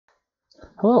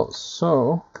Hello,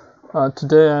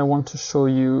 today I want to show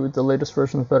you the latest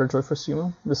version of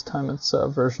BetterJoyForCemu. This time it's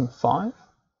version 5.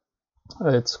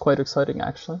 It's quite exciting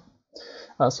actually.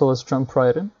 So let's jump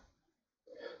right in.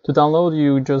 To download,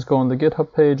 you just go on the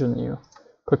GitHub page and you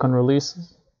click on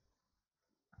releases.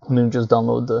 And then you just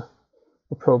download the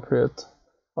appropriate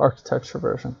architecture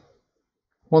version.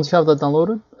 Once you have that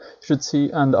downloaded, you should see,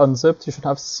 and unzipped, you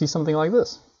should see something like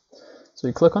this. So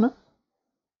you click on it,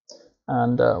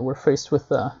 and we're faced with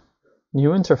a new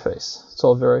interface. It's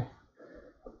all very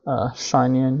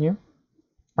shiny and new.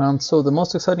 And so the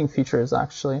most exciting feature is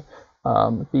actually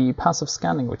the passive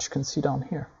scanning, which you can see down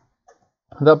here.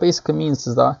 What that basically means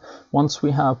is that once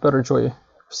we have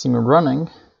BetterJoyForCemu running,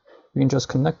 we can just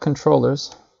connect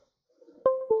controllers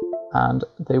and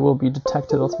they will be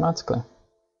detected automatically,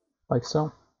 like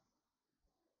so.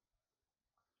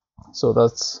 So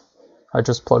I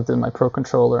just plugged in my Pro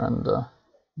controller and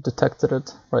detected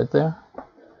it right there.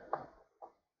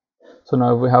 So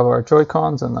now we have our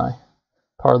Joy-Cons and I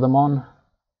power them on.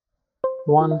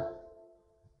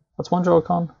 That's one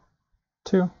Joy-Con.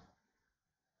 2.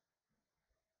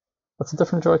 That's a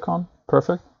different Joy-Con.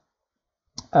 Perfect.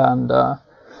 And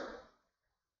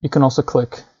you can also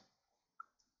click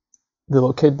the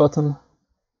locate button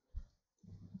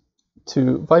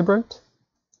to vibrate,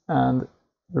 and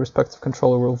the respective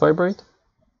controller will vibrate.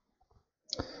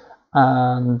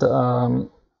 And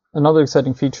another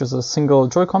exciting feature is a single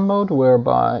Joy-Con mode,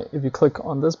 whereby if you click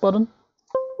on this button,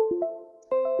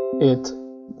 it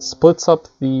splits up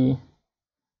the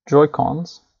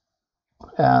Joy-Cons,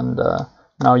 and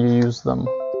now you use them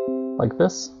like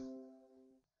this.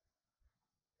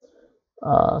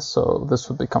 So this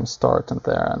would become start and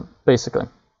there, and basically,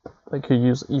 like, you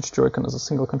use each Joy-Con as a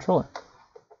single controller.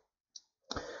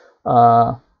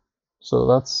 So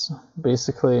that's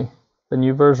basically the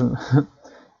new version.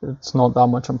 It's not that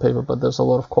much on paper, but there's a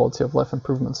lot of quality of life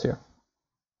improvements here.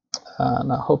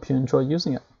 And I hope you enjoy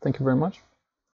using it. Thank you very much.